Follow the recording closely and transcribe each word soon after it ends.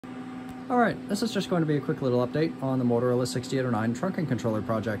Alright, this is just going to be a quick little update on the Motorola 6809 trunking controller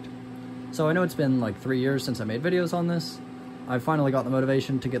project. So I know it's been like 3 years since I made videos on this. I finally got the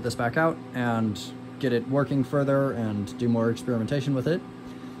motivation to get this back out and get it working further and do more experimentation with it.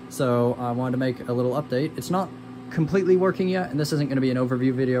 So I wanted to make a little update. It's not completely working yet, and this isn't going to be an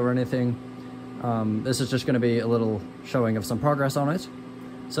overview video or anything. This is just going to be a little showing of some progress on it.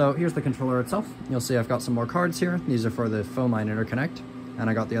 So here's the controller itself. You'll see I've got some more cards here. These are for the phone line interconnect. And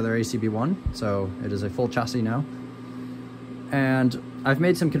I got the other ACB one, so it is a full chassis now. And I've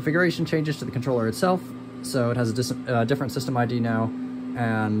made some configuration changes to the controller itself, so it has a different system ID now,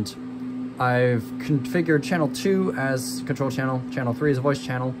 and I've configured channel 2 as control channel, channel 3 as a voice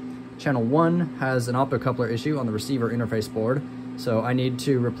channel, channel 1 has an optocoupler issue on the receiver interface board, so I need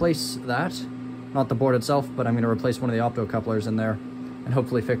to replace that, not the board itself, but I'm going to replace one of the optocouplers in there, and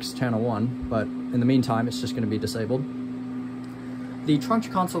hopefully fix channel 1, but in the meantime it's just going to be disabled. The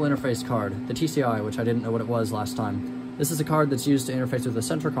trunk console interface card, the TCI, which I didn't know what it was last time. This is a card that's used to interface with the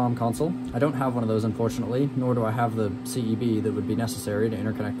Centricom console. I don't have one of those, unfortunately, nor do I have the CEB that would be necessary to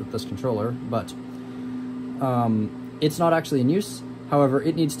interconnect with this controller, but it's not actually in use. However,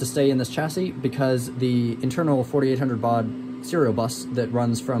 it needs to stay in this chassis because the internal 4800 baud serial bus that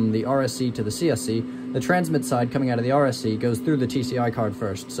runs from the RSC to the CSC, the transmit side coming out of the RSC goes through the TCI card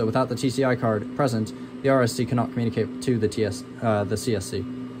first, so without the TCI card present, the RSC cannot communicate to the CSC.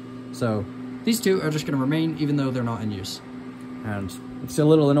 So these two are just going to remain even though they're not in use. And it's a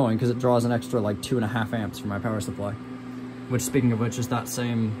little annoying because it draws an extra like 2.5 amps from my power supply. Which, speaking of which, is that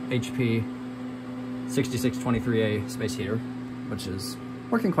same HP 6623A space heater, which is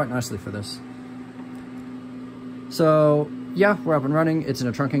working quite nicely for this. So yeah, we're up and running. It's in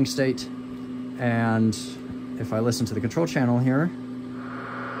a trunking state. And if I listen to the control channel here,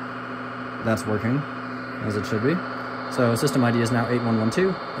 that's working as it should be. So system ID is now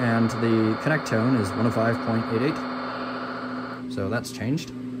 8112, and the connect tone is 105.88. So that's changed.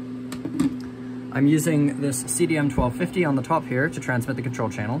 I'm using this CDM 1250 on the top here to transmit the control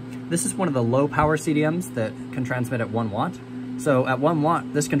channel. This is one of the low power CDMs that can transmit at 1 watt. So at 1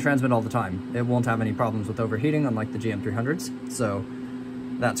 watt, this can transmit all the time. It won't have any problems with overheating, unlike the GM300s. So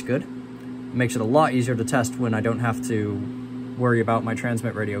that's good. It makes it a lot easier to test when I don't have to worry about my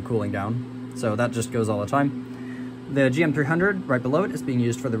transmit radio cooling down. So that just goes all the time. The GM300 right below it is being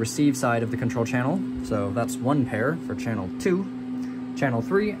used for the receive side of the control channel. So that's one pair for channel 2. Channel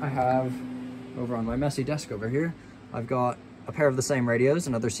 3 I have over on my messy desk over here. I've got a pair of the same radios,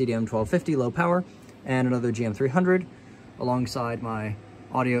 another CDM 1250 low power and another GM300 alongside my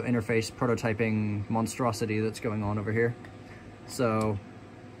audio interface prototyping monstrosity that's going on over here. So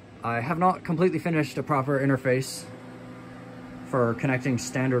I have not completely finished a proper interface for connecting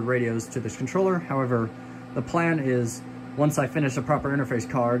standard radios to this controller. However, the plan is, once I finish a proper interface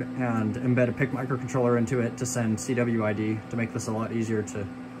card and embed a PIC microcontroller into it to send CWID to make this a lot easier to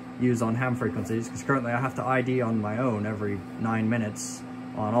use on ham frequencies, because currently I have to ID on my own every 9 minutes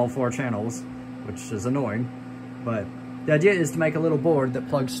on all 4 channels, which is annoying. But the idea is to make a little board that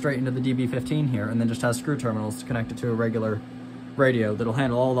plugs straight into the DB15 here and then just has screw terminals to connect it to a regular radio that'll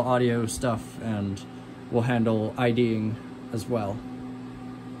handle all the audio stuff and will handle IDing as well.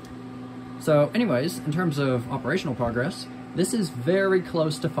 So anyways, in terms of operational progress, this is very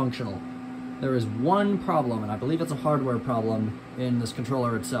close to functional. There is one problem, and I believe it's a hardware problem in this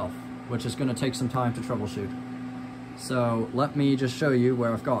controller itself, which is going to take some time to troubleshoot. So let me just show you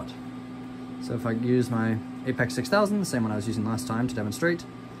where I've got. So if I use my Apex 6000, the same one I was using last time to demonstrate,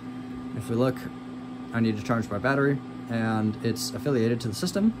 if we look, I need to charge my battery, and it's affiliated to the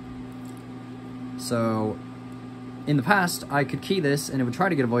system. So in the past, I could key this and it would try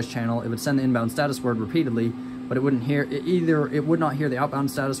to get a voice channel. It would send the inbound status word repeatedly, but it wouldn't hear it. Either it would not hear the outbound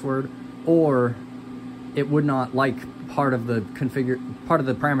status word, or it would not like part of the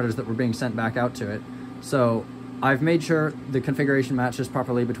parameters that were being sent back out to it. So I've made sure the configuration matches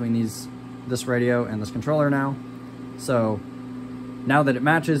properly between this radio and this controller now. So now that it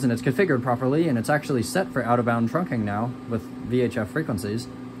matches and it's configured properly and it's actually set for out-of-bound trunking now with VHF frequencies,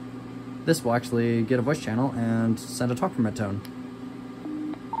 this will actually get a voice channel and send a talk permit tone.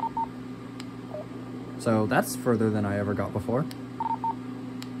 So that's further than I ever got before.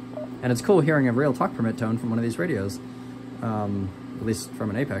 And it's cool hearing a real talk permit tone from one of these radios, at least from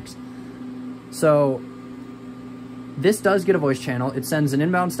an Apex. So this does get a voice channel. It sends an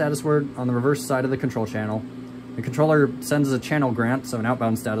inbound status word on the reverse side of the control channel. The controller sends a channel grant, so an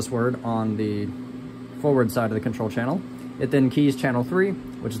outbound status word, on the forward side of the control channel. It then keys channel 3,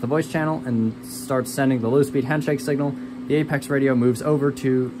 which is the voice channel, and starts sending the low-speed handshake signal. The Apex radio moves over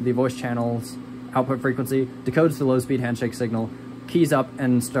to the voice channel's output frequency, decodes the low-speed handshake signal, keys up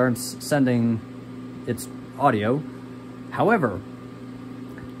and starts sending its audio. However,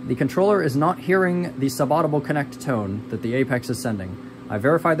 the controller is not hearing the subaudible connect tone that the Apex is sending. I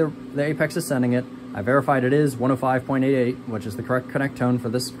verified the Apex is sending it. I verified it is 105.88, which is the correct connect tone for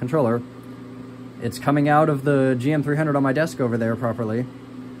this controller. It's coming out of the GM300 on my desk over there properly,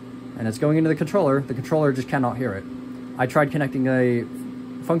 and it's going into the controller. The controller just cannot hear it. I tried connecting a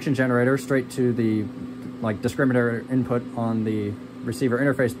function generator straight to the discriminator input on the receiver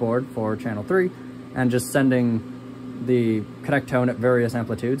interface board for channel 3, and just sending the connect tone at various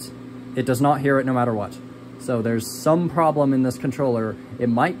amplitudes. It does not hear it no matter what. So there's some problem in this controller. It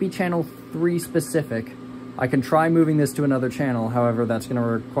might be channel 3 specific. I can try moving this to another channel, however that's going to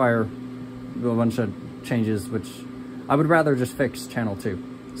require a bunch of changes, which I would rather just fix channel 2.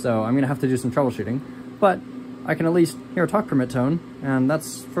 So I'm going to have to do some troubleshooting, but I can at least hear a talk permit tone, and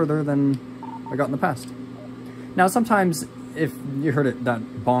that's further than I got in the past. Now sometimes, if you heard it, that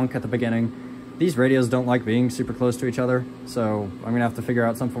bonk at the beginning, these radios don't like being super close to each other, so I'm going to have to figure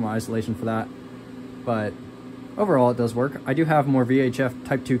out some form of isolation for that. But overall, it does work. I do have more VHF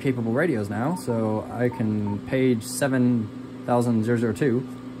Type 2 capable radios now, so I can page 7002,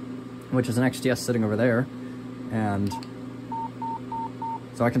 which is an XTS sitting over there, and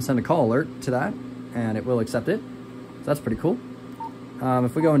so I can send a call alert to that, and it will accept it. So that's pretty cool.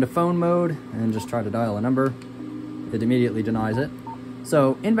 If we go into phone mode and just try to dial a number, it immediately denies it.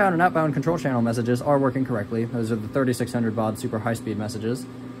 So inbound and outbound control channel messages are working correctly. Those are the 3600 baud super high-speed messages.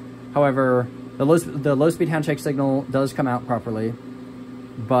 However, the low-speed handshake signal does come out properly,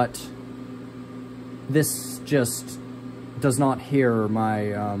 but this just does not hear my,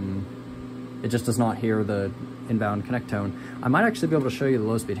 it just does not hear the inbound connect tone. I might actually be able to show you the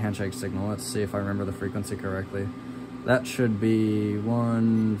low-speed handshake signal. Let's see if I remember the frequency correctly. That should be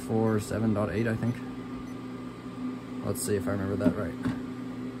 147.8, I think. Let's see if I remember that right.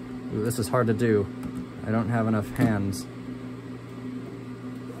 Ooh, this is hard to do. I don't have enough hands.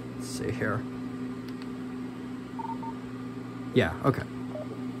 Let's see here. Yeah, okay.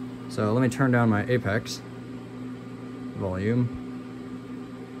 So let me turn down my Apex volume.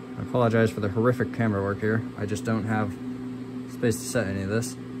 I apologize for the horrific camera work here. I just don't have space to set any of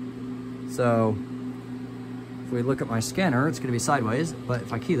this. So if we look at my scanner, it's going to be sideways, but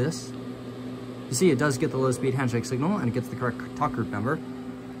if I key this, you see it does get the low-speed handshake signal, and it gets the correct talk group number.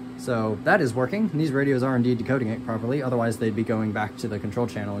 So that is working, and these radios are indeed decoding it properly, otherwise they'd be going back to the control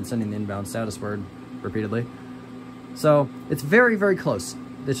channel and sending the inbound status word repeatedly. So it's very, very close.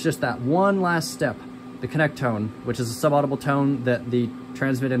 It's just that one last step, the connect tone, which is a subaudible tone that the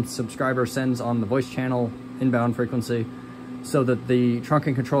transmitting subscriber sends on the voice channel inbound frequency, so that the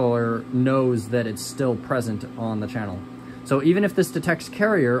trunking controller knows that it's still present on the channel. So even if this detects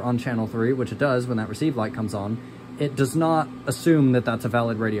carrier on channel 3, which it does when that receive light comes on, it does not assume that that's a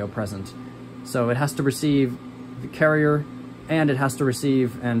valid radio present. So it has to receive the carrier, and it has to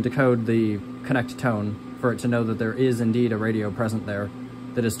receive and decode the connect tone for it to know that there is indeed a radio present there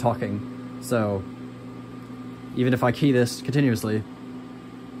that is talking. So even if I key this continuously,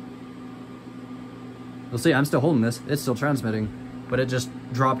 you'll see I'm still holding this, it's still transmitting, but it just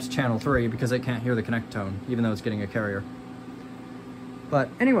dropped channel 3 because it can't hear the connect tone, even though it's getting a carrier. But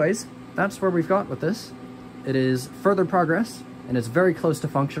anyways, that's where we've got with this. It is further progress, and it's very close to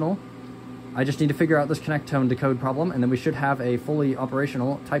functional. I just need to figure out this connect tone decode problem, and then we should have a fully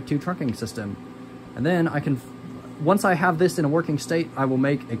operational Type 2 trunking system. And then I can, once I have this in a working state, I will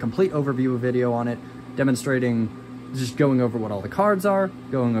make a complete overview video on it, demonstrating, just going over what all the cards are,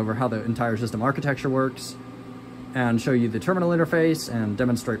 going over how the entire system architecture works, and show you the terminal interface, and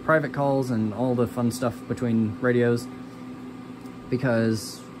demonstrate private calls, and all the fun stuff between radios.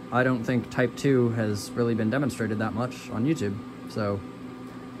 Because I don't think Type 2 has really been demonstrated that much on YouTube. So,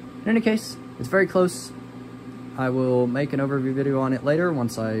 in any case, it's very close. I will make an overview video on it later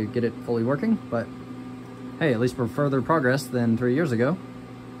once I get it fully working, but hey, at least we're further progress than 3 years ago.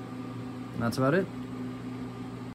 And that's about it.